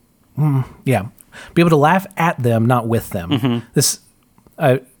 be able to laugh at them, not with them. This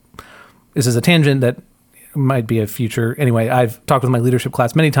is a tangent that might be a future. Anyway, I've talked with my leadership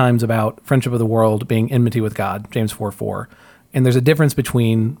class many times about friendship of the world being enmity with God, James 4:4. And there's a difference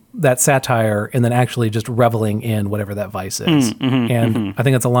between that satire and then actually just reveling in whatever that vice is. I think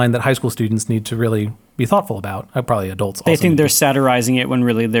that's a line that high school students need to really be thoughtful about. Probably adults also. They think they're satirizing it when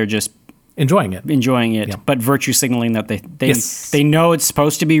really they're just enjoying it. Yeah. But virtue signaling that they Yes. they know it's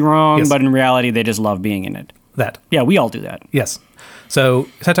supposed to be wrong, Yes. but in reality they just love being in it. That. Yeah, we all do that. Yes. So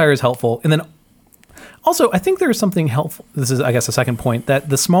satire is helpful. And then also, I think there is something helpful. This is, I guess, a second point, that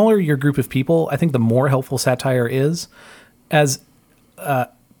the smaller your group of people, I think the more helpful satire is. As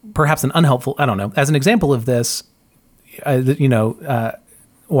perhaps an unhelpful, I don't know, as an example of this,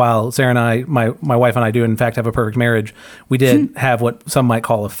 while Sarah and I, my wife and I do in fact have a perfect marriage, we did have what some might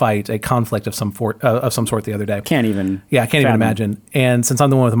call a fight, a conflict of some sort the other day. Can't even. Yeah, I can't even imagine. And since I'm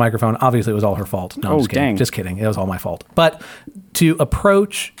the one with the microphone, obviously it was all her fault. No, I'm just kidding. Dang. Just kidding. It was all my fault. But to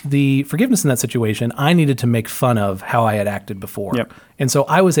approach the forgiveness in that situation, I needed to make fun of how I had acted before. Yep. And so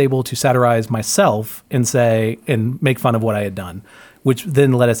I was able to satirize myself and make fun of what I had done, which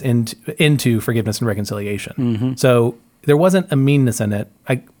then led us into forgiveness and reconciliation. So there wasn't a meanness in it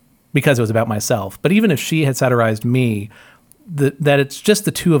because it was about myself. But even if she had satirized me, that it's just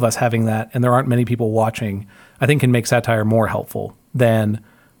the two of us having that and there aren't many people watching, I think can make satire more helpful than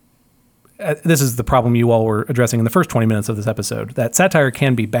this is the problem you all were addressing in the first 20 minutes of this episode, that satire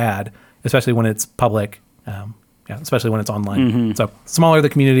can be bad, especially when it's public, especially when it's online. So smaller the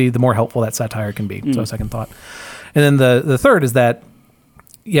community, the more helpful that satire can be. So second thought. And then the third is that,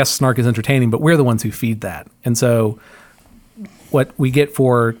 yes, snark is entertaining, but we're the ones who feed that. And so what we get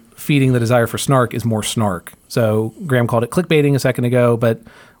for feeding the desire for snark is more snark. So Graham called it clickbaiting a second ago, but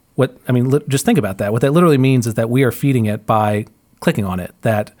just think about that. What that literally means is that we are feeding it by clicking on it,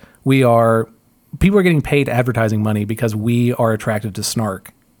 that people are getting paid advertising money because we are attracted to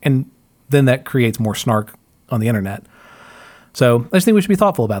snark. And then that creates more snark on the internet. So I just think we should be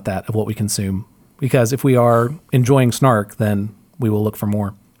thoughtful about that, of what we consume, because if we are enjoying snark, then we will look for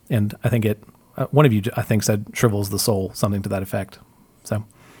more. And I think one of you, I think, said shrivels the soul, something to that effect. So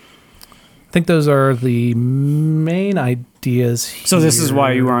I think those are the main ideas here. So this is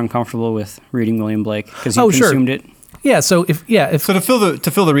why you were uncomfortable with reading William Blake, because you consumed it? Yeah, so if So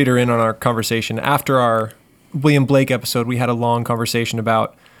to fill the reader in on our conversation, after our William Blake episode, we had a long conversation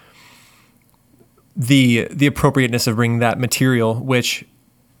about the appropriateness of bringing that material, which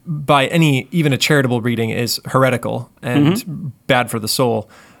by even a charitable reading is heretical and bad for the soul.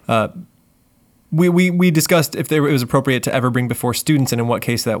 We discussed if it was appropriate to ever bring before students, and in what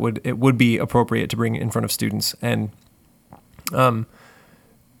case it would be appropriate to bring in front of students. And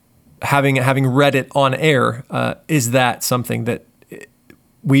having read it on air, is that something that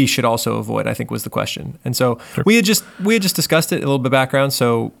we should also avoid? I think was the question. And so we had just discussed it, a little bit of background.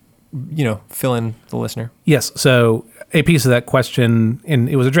 So fill in the listener. Yes. So a piece of that question, and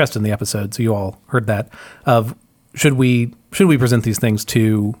it was addressed in the episode, so you all heard that, of should we present these things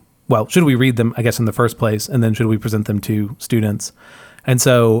should we read them, I guess, in the first place, and then should we present them to students? And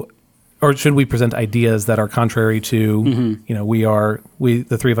so, or should we present ideas that are contrary to,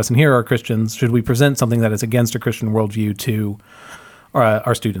 the three of us in here are Christians, should we present something that is against a Christian worldview to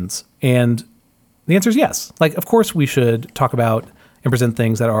our students? And the answer is yes. Like, of course we should talk about and present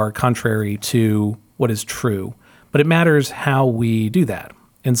things that are contrary to what is true, but it matters how we do that.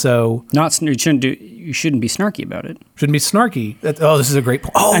 And so you shouldn't be snarky about it. Shouldn't be snarky. This is a great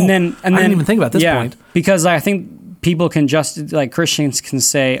point. And then I didn't even think about this point. Because I think people can Christians can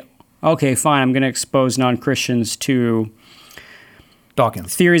say, okay, fine, I'm going to expose non-Christians to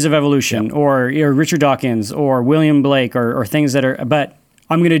Dawkins theories of evolution, or Richard Dawkins, or William Blake, or things that are. But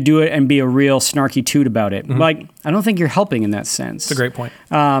I'm going to do it and be a real snarky toot about it. Like, I don't think you're helping in that sense. It's a great point.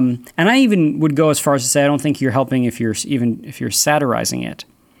 And I even would go as far as to say I don't think you're helping if you're satirizing it.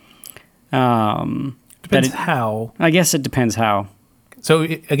 Depends how. I guess it depends how. So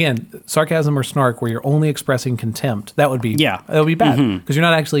again, sarcasm or snark where you're only expressing contempt, that would be Yeah. that would be bad because you're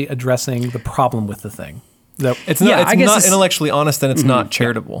not actually addressing the problem with the thing. It's not, Yeah, I guess not it's- intellectually honest and it's not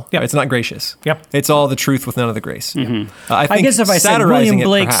charitable. Yep. It's not gracious. Yep. It's all the truth with none of the grace. I I guess if I said satirizing William it,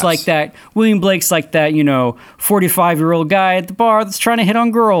 Blake's perhaps. like that, 45-year-old guy at the bar that's trying to hit on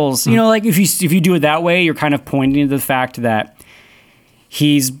girls. You know, like if you do it that way, you're kind of pointing to the fact that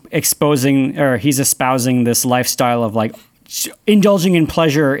he's espousing this lifestyle of like indulging in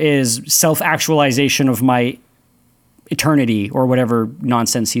pleasure is self-actualization of my eternity or whatever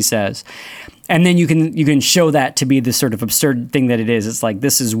nonsense he says. And then you can show that to be this sort of absurd thing that it is. It's like,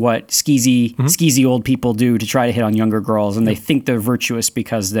 this is what skeezy old people do to try to hit on younger girls, and they think they're virtuous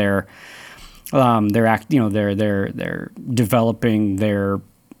because they're developing their,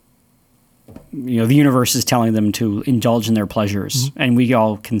 the universe is telling them to indulge in their pleasures, and we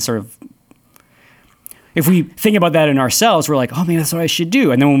all can sort of, if we think about that in ourselves, we're like, oh man, that's what I should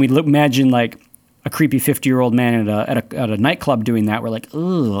do. And then when we imagine like a creepy 50-year-old man at a nightclub doing that, we're like,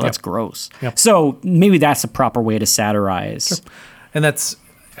 oh, that's gross. Yep. So maybe that's a proper way to satirize. Sure. And that's,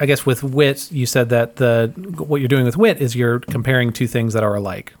 I guess, with wit, you said that what you're doing with wit is you're comparing two things that are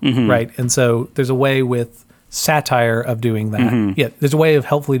alike, right? And so there's a way with satire of doing that. Yeah, there's a way of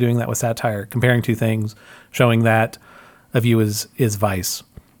helpfully doing that with satire, comparing two things, showing that a view is vice.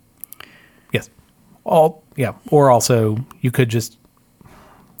 Yes. Or also you could just, I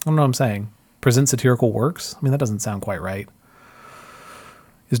don't know what I'm saying, present satirical works. I mean, that doesn't sound quite right.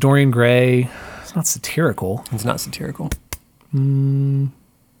 Is Dorian Gray? It's not satirical. It's not satirical.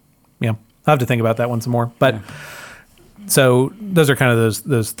 Yeah, I'll have to think about that one some more. But so those are kind of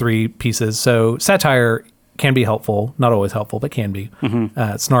those three pieces. So satire can be helpful, not always helpful, but can be.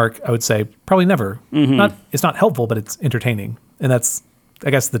 Snark, I would say, probably never. It's not helpful, but it's entertaining, and that's, I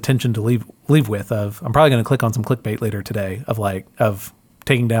guess, the tension to leave with. Of I'm probably going to click on some clickbait later today of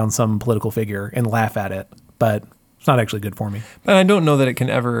taking down some political figure and laugh at it, but it's not actually good for me. But I don't know that it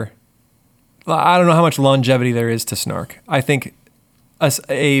can ever. I don't know how much longevity there is to snark. I think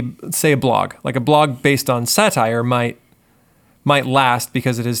a blog, like a blog based on satire, might last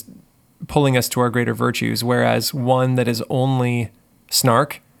because it is pulling us to our greater virtues, whereas one that is only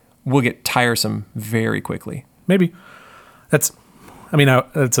snark will get tiresome very quickly. Maybe I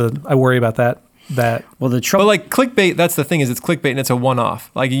worry about that. Well, the trouble, But like clickbait, that's the thing, is it's clickbait and it's a one-off.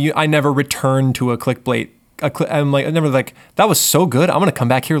 Like I never return to a clickbait. I'm like, I never like, that was so good, I'm gonna come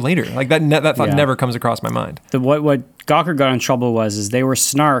back here later. Like that thought never comes across my mind. what Gawker got in trouble is they were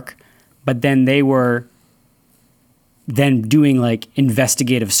snark, but then they were then doing like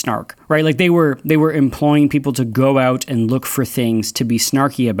investigative snark, right? Like they were employing people to go out and look for things to be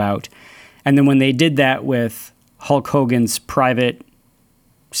snarky about, and then when they did that with Hulk Hogan's private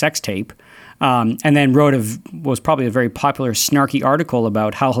sex tape. And then was probably a very popular snarky article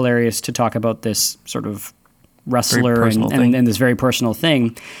about how hilarious to talk about this sort of wrestler and this very personal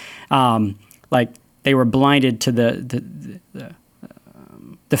thing. Like they were blinded to the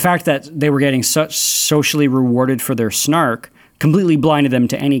fact that they were getting such socially rewarded for their snark, completely blinded them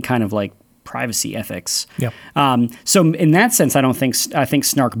to any kind of like privacy ethics. Yeah. So in that sense, I think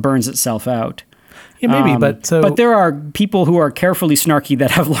snark burns itself out. Yeah, maybe, but there are people who are carefully snarky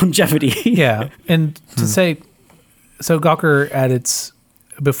that have longevity. Yeah, and to say, so Gawker at its,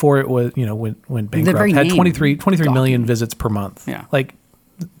 before it was, when bankrupt, had 23 million visits per month. Yeah. Like,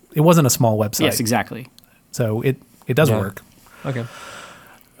 it wasn't a small website. Yes, exactly. So it does work. Okay.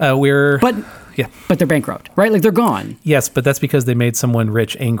 But they're bankrupt, right? Like they're gone. Yes, but that's because they made someone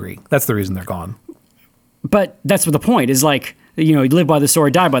rich angry. That's the reason they're gone. But that's what the point is, like, you live by the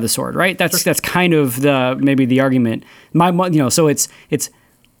sword, die by the sword, right? That's kind of maybe the argument. So it's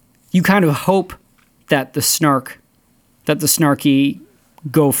you kind of hope that the snarky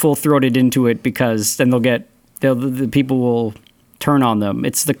go full throated into it, because then the people will turn on them.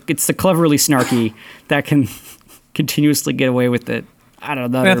 It's the cleverly snarky that can continuously get away with it. I don't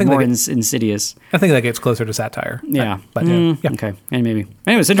know. That are more insidious. I think that gets closer to satire. Yeah. But yeah. Okay. And maybe.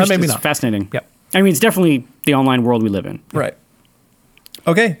 Anyway, it's interesting. Maybe it's not. fascinating. Yep. I mean, it's definitely the online world we live in. Right.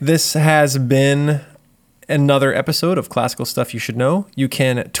 Okay, this has been another episode of Classical Stuff You Should Know. You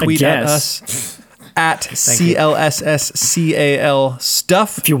can tweet at us at CLSSCAL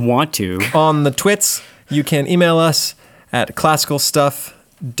Stuff. If you want to. On the twits, you can email us at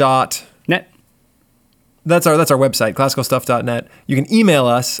classicalstuff.net. That's our website, classicalstuff.net. You can email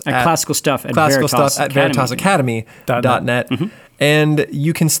us at classicalstuff@veritasacademy.net. veritasacademy.net. And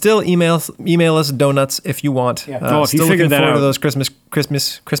you can still email us donuts if you want. Yeah. Oh, if you still figured looking that forward to out. those Christmas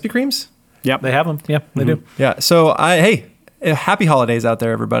Krispy Kremes. Yep. They have them. Yeah, they do. Yeah. So happy holidays out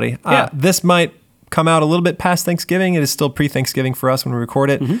there, everybody. Yeah. This might come out a little bit past Thanksgiving. It is still pre-Thanksgiving for us when we record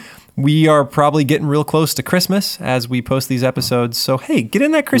it. We are probably getting real close to Christmas as we post these episodes. So, hey, get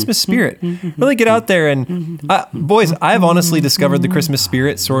in that Christmas spirit. Really get out there. And boys, I've honestly discovered the Christmas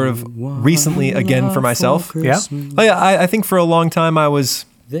spirit sort of recently again for myself. Yeah. I think for a long time I was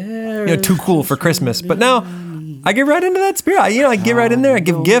too cool for Christmas. But now I get right into that spirit. I get right in there. I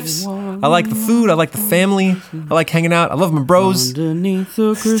give gifts. I like the food. I like the family. I like hanging out. I love my bros. Underneath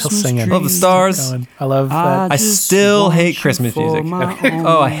the Still Christmas singing. Love the stars. Going. I love that. I still hate Christmas music.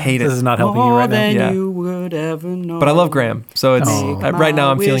 Oh, I hate This is it. not helping you right now. Yeah. You would ever know. But I love Graham. So it's right now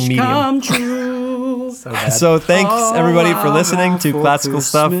I'm feeling medium. Come true. So bad. So thanks everybody for listening to Classical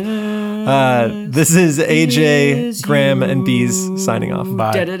Stuff. This is AJ, Graham, and Bees signing off.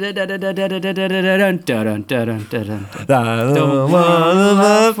 Bye. The one I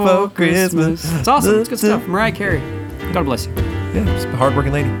love for Christmas. It's awesome. It's good stuff. Mariah Carey. God bless you. Yeah, just a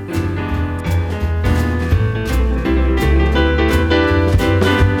hardworking lady.